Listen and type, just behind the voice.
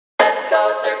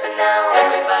go surfing now.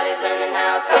 Everybody's learning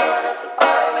how. Come on a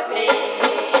safari with me.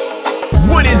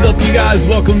 What is up, you guys?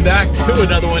 Welcome back to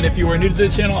another one. If you are new to the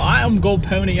channel, I am Gold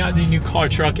Pony. I do new car,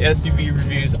 truck, SUV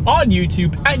reviews on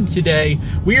YouTube, and today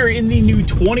we are in the new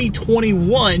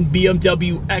 2021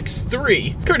 BMW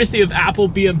X3, courtesy of Apple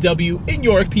BMW in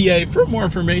York, PA. For more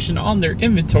information on their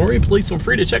inventory, please feel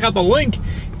free to check out the link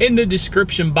in the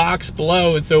description box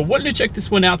below. And so, wanted to check this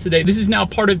one out today. This is now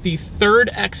part of the third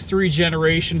X3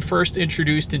 generation, first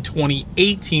introduced in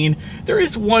 2018. There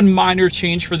is one minor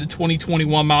change for the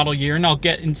 2021 model year, and I'll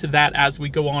get into that as we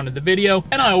go on in the video.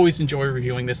 And I always enjoy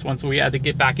reviewing this one, so we had to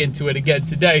get back into it again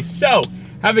today. So,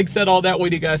 having said all that, what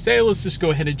do you guys say? Let's just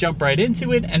go ahead and jump right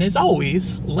into it. And as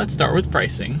always, let's start with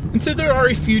pricing. And so there are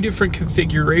a few different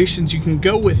configurations you can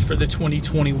go with for the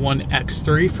 2021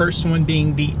 X3. First one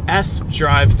being the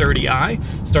S-Drive 30i,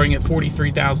 starting at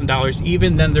 $43,000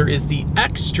 even. Then there is the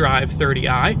X-Drive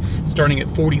 30i, starting at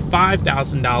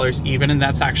 $45,000 even, and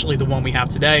that's actually the one we have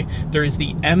today. There is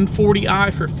the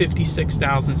M40i for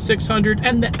 $56,600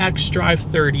 and the X-Drive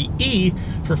 30e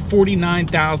for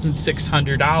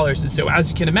 $49,600. And so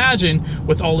as you can imagine,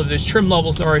 with all of those trim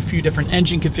levels, there are a few different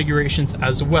engine configurations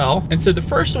as well. And so the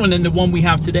first one, and the one we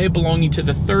have today belonging to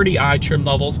the 30i trim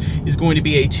levels, is going to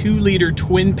be a 2-liter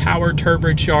twin power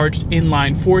turbocharged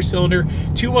inline 4-cylinder,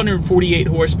 248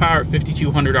 horsepower at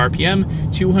 5,200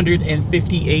 RPM,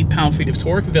 258 pound-feet of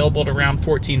torque, available at around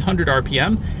 1,400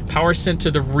 RPM. Power sent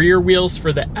to the rear wheels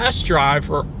for the S-Drive,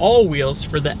 or all wheels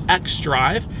for the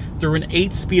X-Drive, through an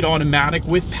 8-speed automatic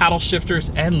with paddle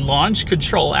shifters and launch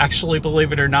control. Actually, believe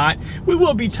it or not, we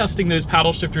will be testing those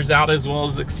paddle shifters out as well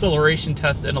as acceleration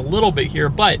test in a little bit here,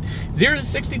 but 0 to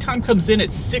 60 time comes in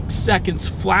at 6 seconds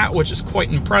flat, which is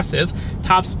quite impressive.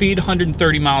 Top speed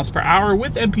 130 miles per hour,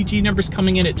 with MPG numbers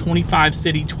coming in at 25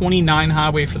 city, 29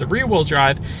 highway for the rear wheel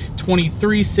drive,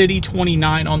 23 city,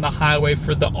 29 on the highway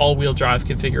for the all-wheel drive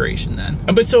configuration then.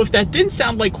 But so if that didn't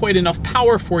sound like quite enough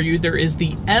power for you, there is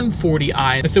the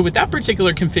M40i. And so with that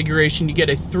particular configuration, you get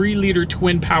a 3-liter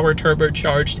twin power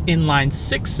turbocharged inline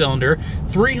 6-cylinder,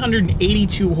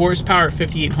 382 horsepower at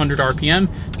 5,800 RPM,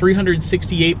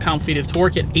 368 pound-feet of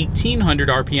torque at 1,800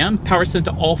 RPM. Power sent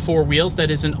to all 4 wheels.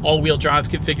 That is an all-wheel drive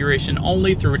configuration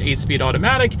only, through an 8-speed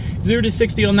automatic. 0 to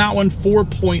 60 on that one,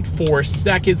 4.4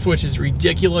 seconds, which is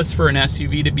ridiculous for an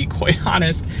SUV, to be quite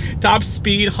honest. Top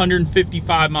speed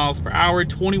 155 miles per hour,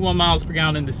 21 miles per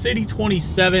gallon in the city,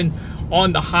 27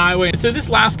 on the highway. So this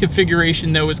last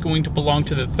configuration though is going to belong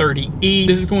to the 30e.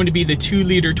 This is going to be the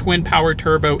 2-liter twin power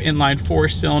turbo inline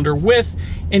 4-cylinder with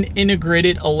an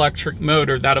integrated electric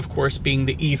motor, that of course being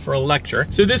the E for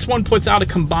electric. So this one puts out a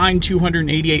combined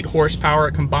 288 horsepower,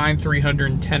 a combined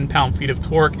 310 pound-feet of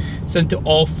torque, sent to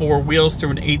all 4 wheels through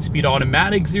an 8-speed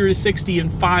automatic, 0 to 60 in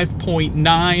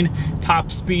 5.9,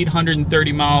 top speed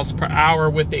 130 miles per hour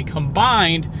with a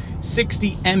combined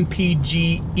 60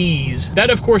 mpg. That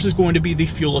of course is going to be the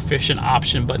fuel efficient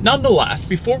option, but nonetheless,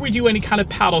 before we do any kind of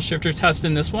paddle shifter test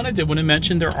in this one, I did want to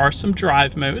mention there are some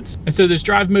drive modes. And so there's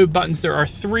drive mode buttons. There are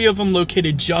 3 of them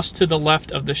located just to the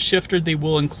left of the shifter. They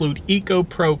will include Eco,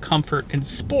 Pro, Comfort, and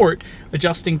Sport,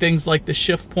 adjusting things like the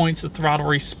shift points, the throttle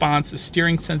response, the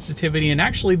steering sensitivity, and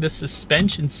actually the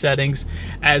suspension settings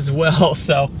as well.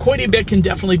 So quite a bit can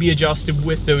definitely be adjusted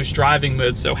with those driving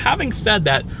modes. So having said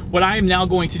that, what I am now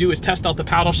going to do is test out the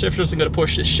paddle shifters. I'm going to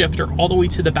push the shifter all the way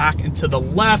to the back and to the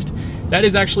left. That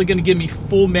is actually going to give me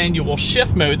full manual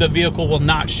shift mode. The vehicle will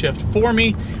not shift for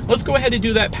me. Let's go ahead and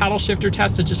do that paddle shifter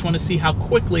test. I just want to see how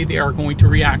quickly they are going to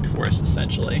react for us,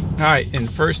 essentially. All right, in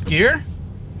first gear.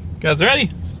 You guys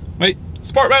ready? Wait,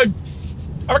 sport mode.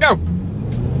 Here we go.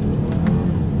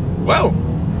 Whoa.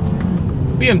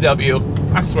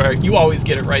 BMW, I swear, you always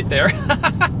get it right there.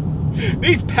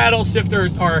 These paddle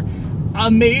shifters are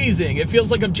amazing. It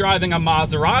feels like I'm driving a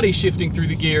Maserati shifting through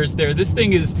the gears there. This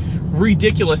thing is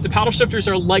ridiculous. The paddle shifters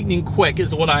are lightning quick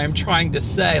is what I am trying to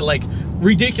say, like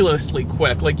ridiculously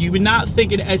quick. Like you would not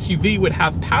think an SUV would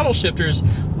have paddle shifters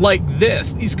like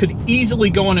this. These could easily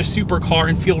go in a supercar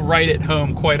and feel right at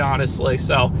home, quite honestly.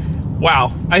 So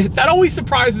wow, that always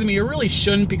surprises me. It really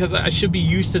shouldn't, because I should be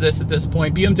used to this at this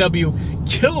point. BMW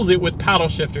kills it with paddle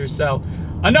shifters. So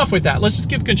enough with that. Let's just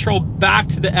give control back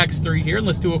to the X3 here, and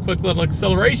let's do a quick little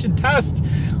acceleration test.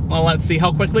 Well, let's see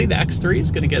how quickly the X3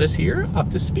 is going to get us here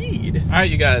up to speed. All right,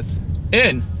 you guys,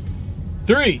 in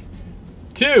 3,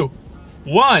 2,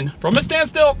 1, from a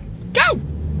standstill, go!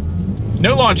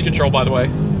 No launch control, by the way.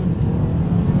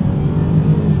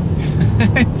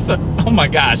 Oh my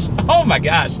gosh, oh my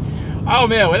gosh. Oh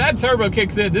man, when that turbo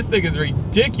kicks in, this thing is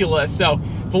ridiculous. So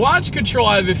the launch control,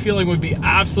 I have a feeling, would be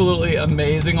absolutely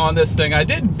amazing on this thing. I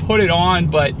didn't put it on,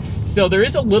 but still there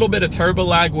is a little bit of turbo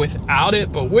lag without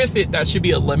it, but with it, that should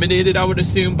be eliminated, I would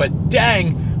assume. But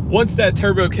dang, once that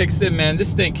turbo kicks in, man,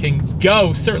 this thing can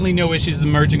go. Certainly no issues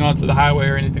emerging onto the highway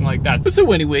or anything like that. But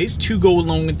so anyways, to go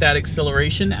along with that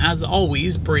acceleration, as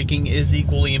always, braking is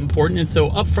equally important. And so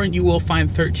up front, you will find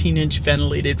 13-inch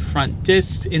ventilated front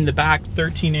discs. In the back,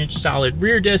 13-inch solid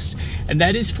rear discs. And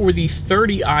that is for the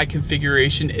 30i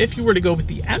configuration. If you were to go with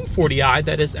the M40i,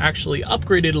 that is actually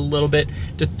upgraded a little bit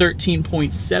to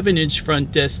 13.7-inch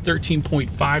front discs,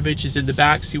 13.5 inches in the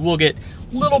back. So you will get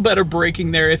little better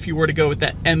braking there if you were to go with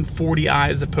that M40i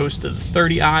as opposed to the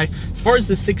 30i. As far as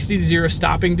the 60 to 0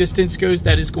 stopping distance goes,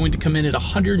 that is going to come in at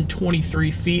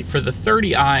 123 feet for the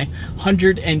 30i,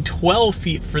 112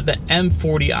 feet for the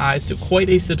M40i, so quite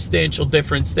a substantial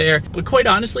difference there. But quite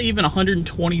honestly, even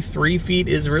 123 feet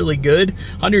is really good.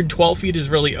 112 feet is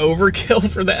really overkill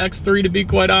for the X3, to be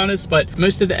quite honest. But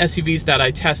most of the SUVs that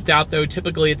I test out, though,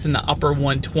 typically it's in the upper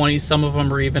 120s. Some of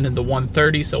them are even in the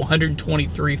 130s, so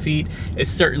 123 feet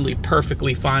is certainly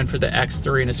perfectly fine for the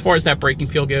X3. And as far as that braking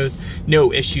feel goes,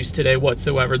 no issues today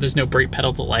whatsoever. There's no brake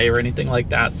pedal delay or anything like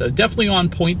that, so definitely on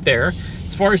point there.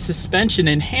 As far as suspension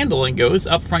and handling goes,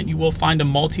 up front you will find a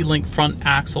multi-link front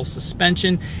axle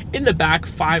suspension. In the back,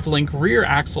 5-link rear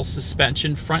axle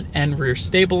suspension, front and rear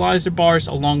stabilizer bars,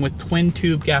 along with twin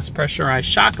tube gas pressurized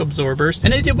shock absorbers.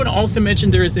 And I did want to also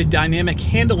mention there is a dynamic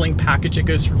handling package that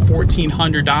goes for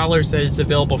 $1,400 that is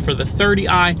available for the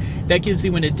 30i. That gives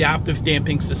you an adaptive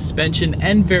damping suspension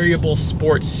and variable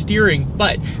sports steering.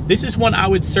 But this is one I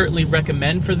would certainly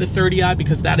recommend for the 30i,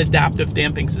 because that adaptive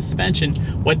damping suspension,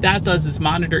 what that does is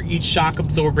monitor each shock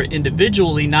absorber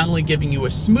individually, not only giving you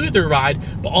a smoother ride,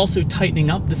 but also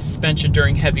tightening up the suspension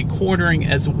during heavy cornering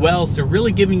as well. So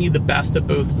really giving you the best of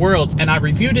both worlds. And I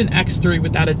reviewed an X3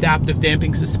 with that adaptive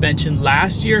damping suspension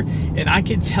last year, and I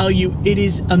can tell you it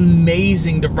is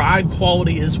amazing. The ride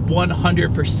quality is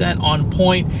 100% on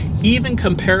point, even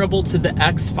comparable to the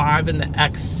X5 and the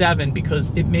X7,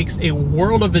 because it makes a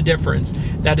world of a difference,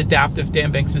 that adaptive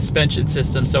damping suspension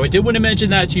system. So I did want to mention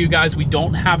that to you guys. We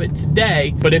don't have it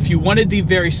today, but if you wanted the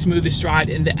very smoothest ride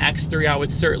in the X3, I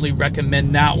would certainly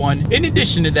recommend that one. In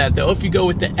addition to that, though, if you go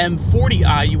with the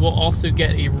M40i, you will also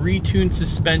get a retuned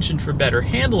suspension for better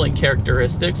handling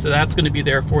characteristics, so that's going to be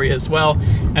there for you as well.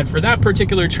 And for that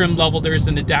particular trim level, there's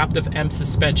an adaptive M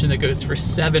suspension that goes for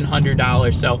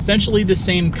 $700. So essentially the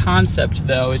same concept,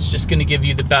 though. It's just going to give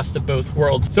you the best of both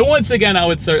worlds. So once again, I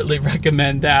would certainly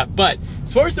recommend that. But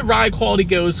as far as the ride quality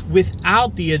goes,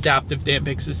 without the adaptive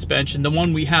damping suspension, the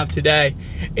one we have today,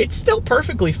 it's still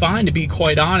perfectly fine, to be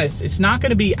quite honest. It's not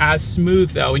going to be as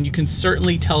smooth, though, and you can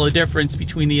certainly tell a difference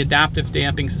between the adaptive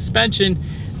damping suspension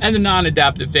and the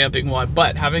non-adaptive damping one.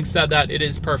 But having said that, it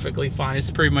is perfectly fine. It's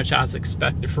pretty much as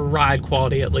expected for ride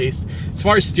quality, at least. As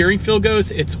far as steering feel goes,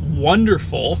 it's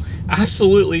wonderful.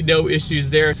 Absolutely no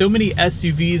issues there. So many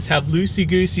SUVs have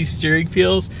loosey-goosey steering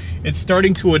feels. It's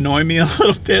starting to annoy me a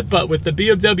little bit, but with the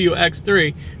BMW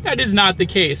X3, that is not the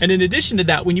case. And in addition to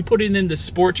that, when you put it in the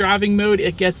sport driving mode,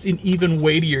 it gets an even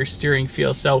weightier steering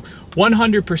feel. So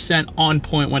 100% on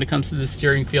point when it comes to the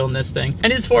steering feel in this thing.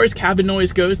 And as far as cabin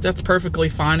noise goes, that's perfectly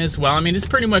fine as well. I mean, it's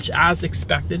pretty much as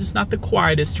expected. It's not the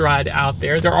quietest ride out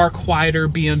there. There are quieter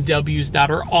BMWs that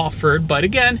are offered, but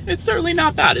again, it's certainly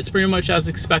not bad. It's pretty much as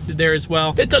expected there as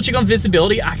well. Then touching on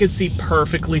visibility, I could see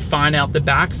perfectly fine out the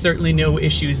back. Certainly no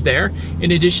issues there.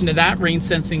 In addition to that, rain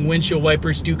sensing windshield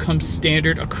wipers do come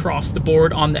standard across the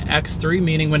board on the X3,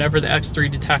 meaning whenever the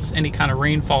X3 detects any kind of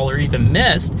rainfall or even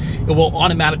mist, it will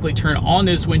automatically turn on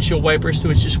those windshield wipers. So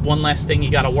it's just one less thing you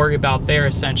got to worry about there,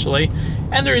 essentially.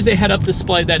 And there is a head-up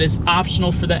display that is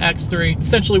optional for the X3.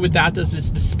 Essentially what that does is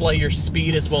display your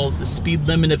speed as well as the speed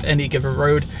limit of any given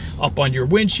road up on your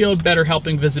windshield, better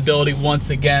helping visibility once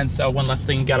again. So one less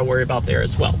thing you got to worry about there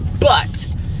as well. But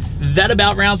that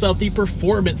about rounds out the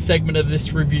performance segment of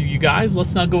this review, you guys.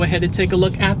 Let's now go ahead and take a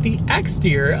look at the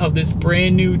exterior of this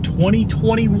brand new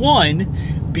 2021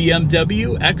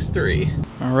 BMW X3.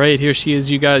 All right, here she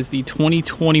is, you guys, the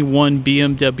 2021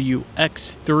 BMW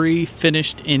X3,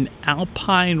 finished in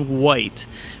Alpine White.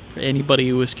 For anybody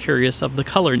who was curious of the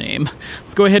color name.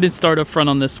 Let's go ahead and start up front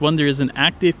on this one. There is an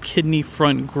active kidney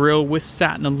front grille with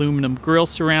satin aluminum grille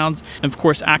surrounds. And of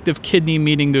course, active kidney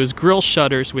meaning those grille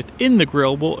shutters within the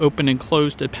grille will open and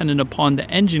close dependent upon the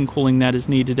engine cooling that is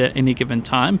needed at any given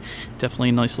time. Definitely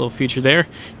a nice little feature there.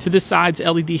 To the sides,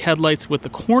 LED headlights with the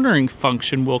cornering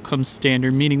function will come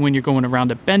standard, meaning when you're going around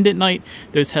a bend at night,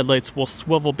 those headlights will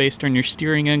swivel based on your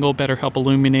steering angle, better help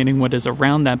illuminating what is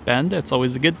around that bend. That's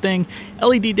always a good thing.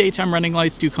 LED daytime running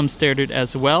lights do come standard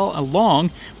as well,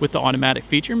 along with the automatic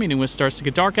feature, meaning when it starts to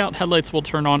get dark out, headlights will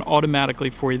turn on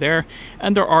automatically for you there.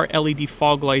 And there are LED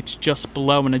fog lights just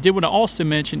below. And I did want to also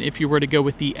mention, if you were to go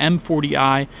with the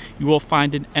M40i, you will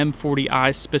find an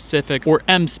M40i specific, or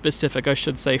M specific, I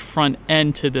should say, front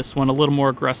end to this one, a little more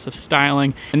aggressive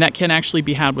styling. And that can actually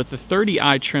be had with the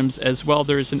 30i trims as well.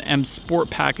 There's an M Sport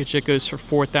package that goes for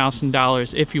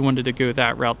 $4,000 if you wanted to go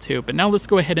that route too. But now let's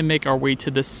go ahead and make our way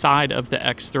to the side of the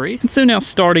X3. And so now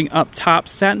starting up top,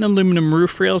 satin aluminum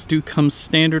roof rails do come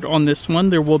standard on this one.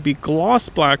 There will be gloss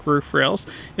black roof rails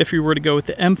if you were to go with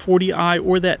the M40i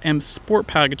or that M Sport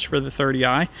package for the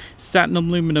 30i. Satin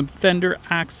aluminum fender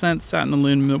accents, satin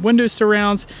aluminum window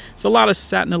surrounds. So a lot of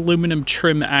satin aluminum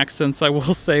trim accents, I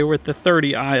will say, with the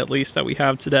 30i at least that we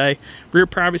have today. Rear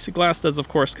privacy glass does of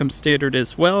course come standard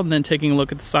as well. And then taking a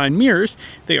look at the side mirrors,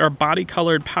 they are body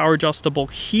colored power adjustable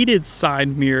heated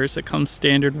side mirrors that come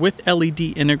standard with LED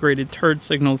integrated turn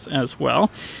signals as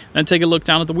well. And take a look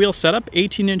down at the wheel setup,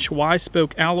 18-inch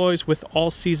Y-spoke alloys with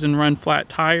all-season run flat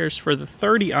tires for the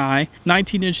 30i,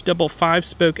 19-inch double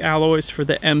 5-spoke alloys for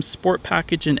the M Sport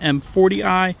package and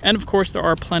M40i, and of course there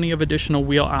are plenty of additional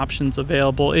wheel options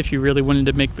available if you really wanted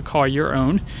to make the car your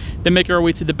own. Then make our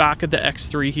way to the back of the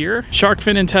X3 here. Shark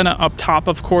fin antenna up top,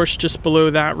 of course, just below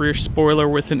that rear spoiler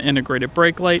with an integrated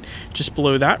brake light, just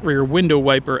below that rear window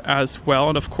wiper as well.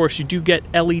 And of course you do get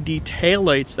LED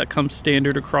taillights that come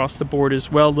standard across the board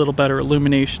as well, a little better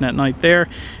illumination at night there.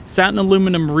 Satin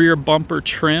aluminum rear bumper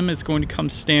trim is going to come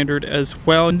standard as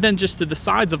well. And then just to the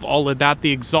sides of all of that,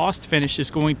 the exhaust finish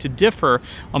is going to differ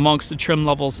amongst the trim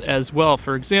levels as well.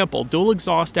 For example, dual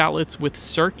exhaust outlets with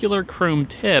circular chrome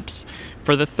tips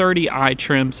for the 30i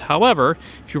trims. However,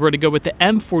 if you were to go with the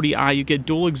M40i, you get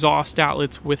dual exhaust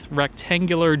outlets with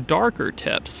rectangular darker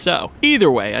tips. So either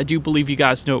way, I do believe you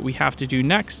guys know what we have to do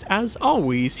next. As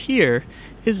always, here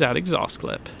is that exhaust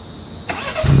clip.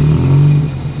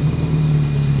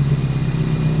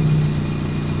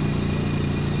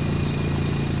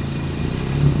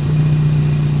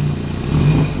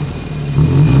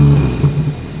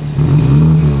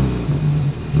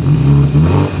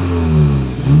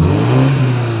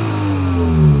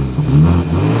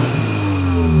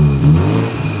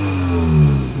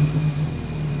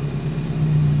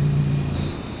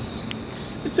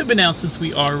 But now, since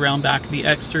we are around back of the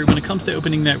X3, when it comes to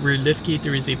opening that rear liftgate,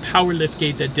 there is a power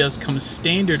liftgate that does come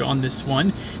standard on this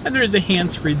one, and there is a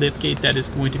hands-free liftgate that is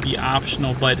going to be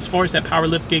optional. But as far as that power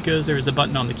liftgate goes, there is a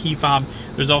button on the key fob.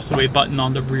 There's also a button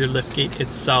on the rear liftgate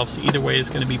itself, so either way is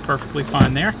going to be perfectly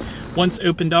fine there. Once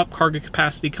opened up, cargo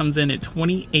capacity comes in at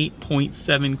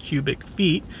 28.7 cubic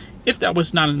feet. If that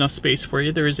was not enough space for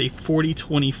you, there is a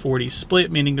 40-20-40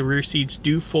 split, meaning the rear seats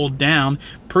do fold down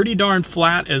pretty darn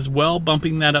flat as well,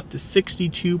 bumping that up to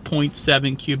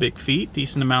 62.7 cubic feet,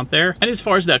 decent amount there. And as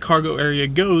far as that cargo area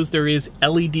goes, there is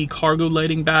LED cargo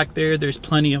lighting back there. There's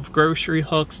plenty of grocery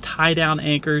hooks, tie-down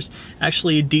anchors,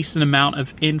 actually a decent amount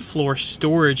of in-floor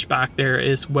storage back there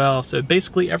as well. So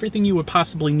basically everything you would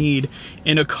possibly need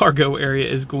in a cargo area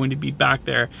is going to be back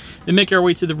there. Then make our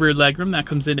way to the rear legroom. That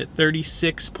comes in at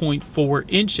 36.4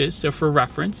 inches. So for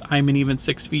reference, I'm an even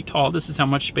 6 feet tall. This is how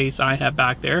much space I have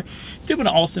back there. Did want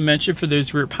to also mention, for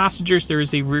those rear passengers, there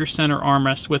is a rear center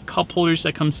armrest with cup holders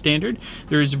that come standard.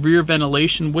 There is rear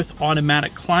ventilation with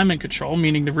automatic climate control,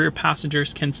 meaning the rear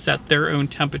passengers can set their own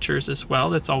temperatures as well.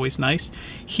 That's always nice.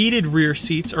 Heated rear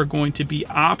seats are going to be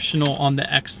optional on the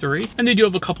X3, and they do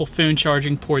have a couple phone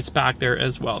charging ports back there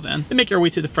as well. Then make our way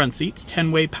to the front seats.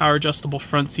 10-way power adjustable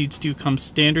front seats do come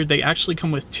standard. They actually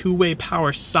come with 2-way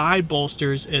power side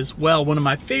bolsters as well. One of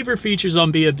my favorite features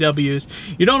on BMWs.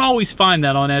 You don't always find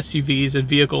that on SUVs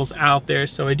and vehicles out there,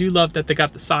 so I do love that they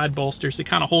got the side bolsters. It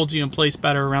kind of holds you in place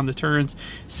better around the turns.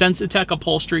 Sensitech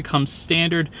upholstery comes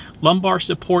standard. Lumbar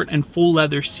support and full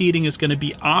leather seating is going to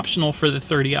be optional for the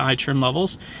 30i trim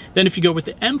levels. Then if you go with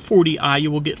the M40i,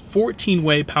 you will get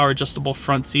 14-way power adjustable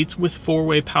front seats with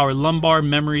 4-way power lumbar,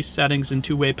 memory settings, and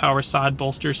 2-way power side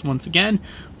bolsters once again.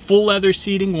 Full leather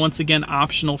seating, once again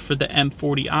optional for the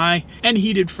M40i, and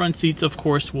heated front seats of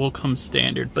course will come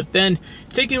standard. But then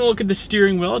taking a look at the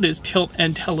steering wheel, it is tilt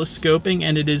and telescoping,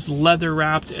 and it is leather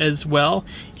wrapped as well.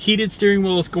 Heated steering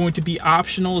wheel is going to be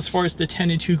optional. As far as the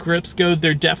 10 and 2 grips go,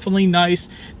 they're definitely nice,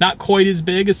 not quite as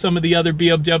big as some of the other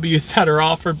BMWs that are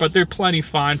offered, but they're plenty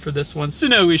fine for this one, so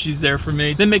no issues there for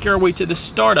me. Then make our way to the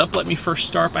startup. Let me first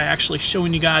start by actually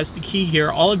showing you guys the key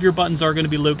here. All of your buttons are going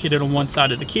to be located on one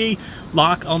side of the key.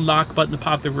 Lock, unlock button to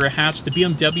pop the rear hatch. The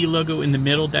BMW logo in the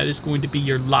middle, that is going to be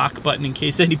your lock button in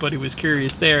case anybody was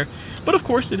curious there. But of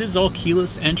course, it is all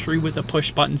keyless entry with a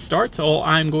push button start. So all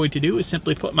I'm going to do is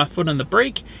simply put my foot on the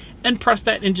brake and press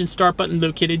that engine start button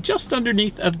located just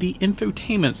underneath of the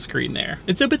infotainment screen there.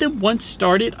 And so, but then once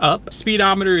started up,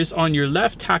 speedometer is on your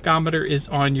left, tachometer is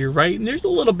on your right, and there's a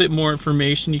little bit more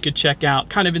information you could check out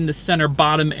kind of in the center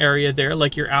bottom area there,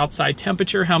 like your outside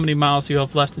temperature, how many miles you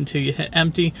have left until you hit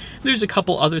empty. There's a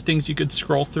couple other things you could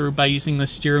scroll through by using the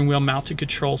steering wheel mounted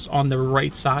controls on the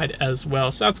right side as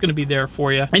well. So that's going to be there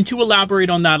for you. And to elaborate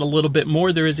on that a little bit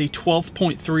more, there is a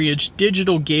 12.3-inch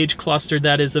digital gauge cluster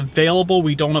that is available.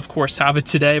 We don't, of course, have it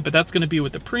today, but that's going to be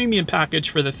with the premium package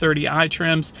for the 30i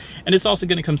trims, and it's also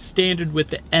going to come standard with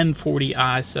the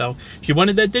M40i. So if you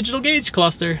wanted that digital gauge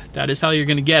cluster, that is how you're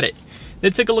going to get it.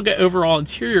 Then take a look at overall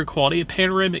interior quality. A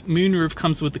panoramic moonroof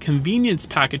comes with the convenience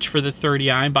package for the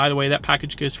 30i. And by the way, that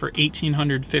package goes for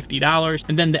 $1,850.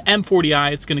 And then the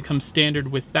M40i, it's going to come standard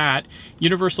with that.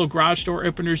 Universal garage door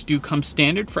openers do come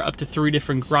standard for up to 3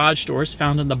 different garage doors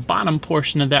found in the bottom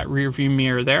portion of that rear view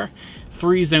mirror there.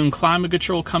 3-zone climate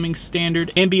control coming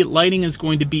standard. Ambient lighting is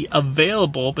going to be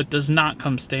available, but does not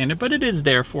come standard, but it is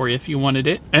there for you if you wanted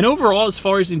it. And overall, as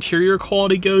far as interior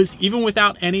quality goes, even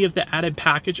without any of the added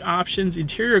package options,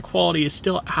 interior quality is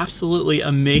still absolutely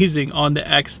amazing on the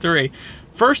X3.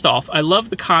 First off, I love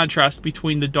the contrast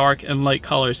between the dark and light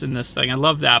colors in this thing. I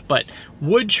love that, but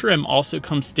wood trim also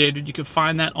comes standard. You can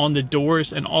find that on the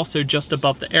doors and also just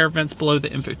above the air vents below the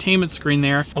infotainment screen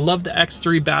there. I love the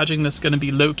X3 badging that's going to be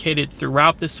located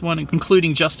throughout this one,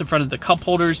 including just in front of the cup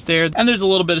holders there. And there's a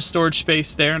little bit of storage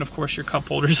space there, and of course your cup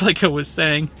holders, like I was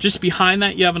saying. Just behind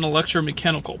that, you have an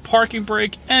electromechanical parking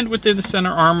brake, and within the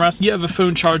center armrest, you have a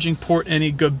phone charging port and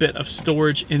a good bit of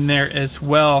storage in there as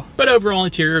well. But overall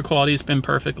interior quality has been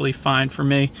perfectly fine for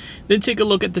me. Then take a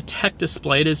look at the tech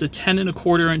display. It is a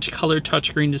 10.25-inch color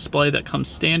touchscreen display that comes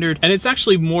standard, and it's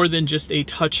actually more than just a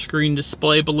touchscreen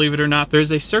display, believe it or not.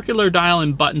 There's a circular dial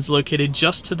and buttons located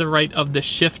just to the right of the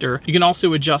shifter. You can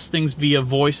also adjust things via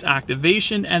voice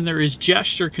activation, and there is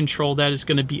gesture control that is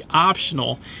going to be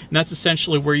optional, and that's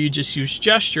essentially where you just use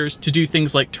gestures to do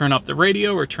things like turn up the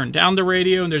radio or turn down the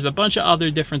radio, and there's a bunch of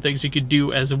other different things you could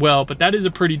do as well, but that is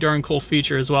a pretty darn cool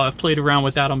feature as well. I've played around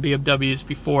with that on BMWs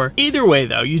before. Either way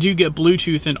though, you do get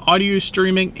Bluetooth and audio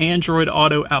streaming. Android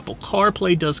Auto, Apple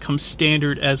CarPlay does come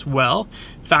standard as well.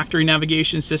 Factory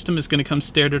navigation system is going to come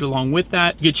standard along with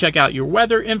that. You can check out your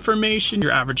weather information,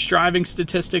 your average driving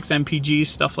statistics, MPGs,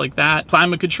 stuff like that,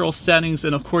 climate control settings,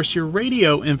 and of course your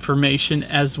radio information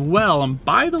as well. And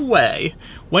by the way,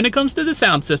 when it comes to the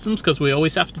sound systems, because we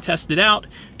always have to test it out,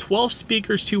 12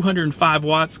 speakers, 205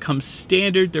 watts comes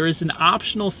standard. There is an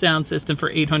optional sound system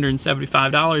for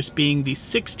 $875, being the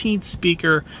 16th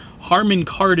speaker Harman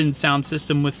Kardon sound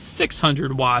system with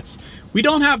 600 watts. We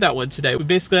don't have that one today. We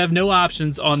basically have no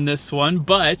options on this one,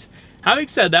 but having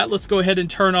said that, let's go ahead and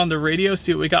turn on the radio,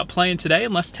 see what we got playing today,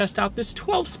 and let's test out this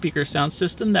 12 speaker sound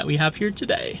system that we have here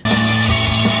today.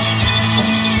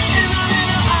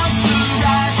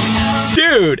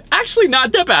 Dude, actually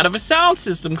not that bad of a sound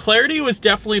system. Clarity was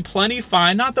definitely plenty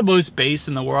fine. Not the most bass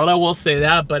in the world, I will say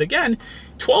that, but again,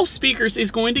 12 speakers is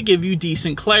going to give you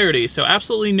decent clarity, so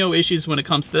absolutely no issues when it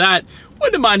comes to that.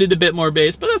 Wouldn't have minded a bit more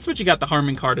bass, but that's what you got the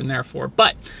Harman Kardon there for.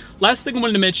 But last thing I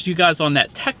wanted to mention to you guys on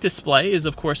that tech display is,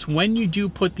 of course, when you do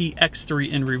put the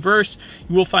X3 in reverse,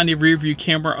 you will find a rear view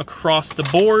camera across the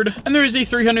board, and there is a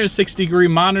 360-degree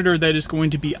monitor that is going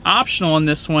to be optional on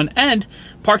this one, and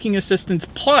Parking Assistance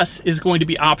Plus is going to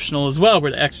be optional as well,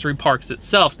 where the X3 parks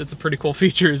itself. That's a pretty cool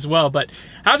feature as well. But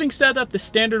having said that, the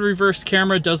standard reverse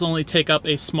camera does only take up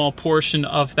a small portion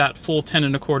of that full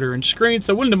 10.25-inch screen,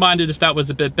 so I wouldn't have minded if that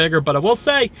was a bit bigger, but I will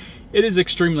say it is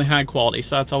extremely high quality,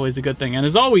 so that's always a good thing. And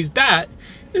as always, that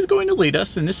is going to lead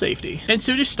us into safety. And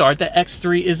so to start, the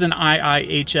X3 is an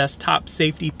IIHS Top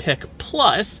Safety Pick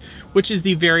Plus, which is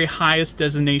the very highest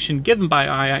designation given by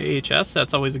IIHS.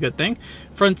 That's always a good thing.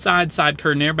 Front side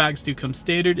curtain airbags do come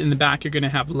standard. In the back, you're going to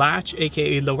have latch,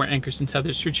 aka lower anchors and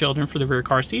tethers for children for the rear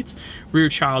car seats, rear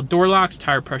child door locks,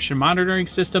 tire pressure monitoring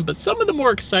system. But some of the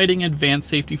more exciting advanced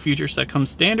safety features that come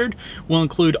standard will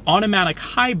include automatic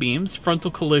high beams, frontal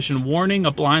collision warning,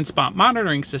 a blind spot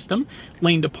monitoring system,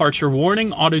 lane departure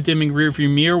warning, auto dimming rear view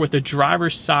mirror with a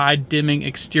driver's side dimming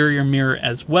exterior mirror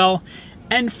as well,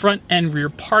 and front and rear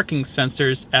parking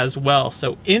sensors as well.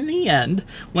 So in the end,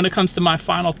 when it comes to my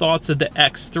final thoughts of the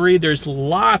X3, there's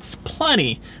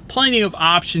plenty of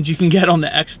options you can get on the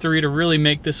X3 to really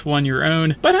make this one your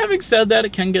own. But having said that,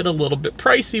 it can get a little bit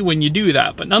pricey when you do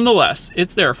that, but nonetheless,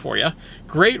 it's there for you.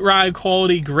 Great ride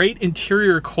quality, great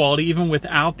interior quality, even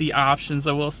without the options,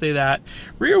 I will say that.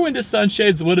 Rear window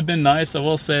sunshades would have been nice, I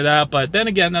will say that, but then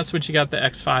again, that's what you got the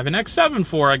X5 and X7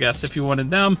 for, I guess, if you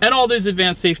wanted them. And all those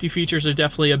advanced safety features are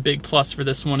definitely a big plus for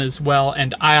this one as well,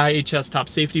 and IIHS Top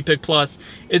Safety Pick Plus.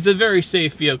 It's a very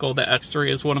safe vehicle, the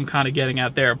X3 is what I'm kind of getting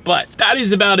at there. But that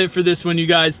is about it for this one, you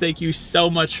guys. Thank you so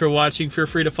much for watching. Feel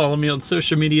free to follow me on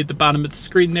social media at the bottom of the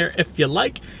screen there if you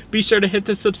like. Be sure to hit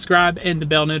the subscribe and the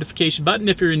bell notification button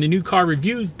if you're into new car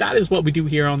reviews. That is what we do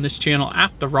here on this channel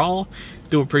after all.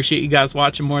 Do appreciate you guys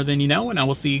watching more than you know, and I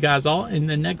will see you guys all in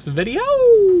the next video.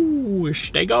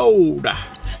 Stay gold.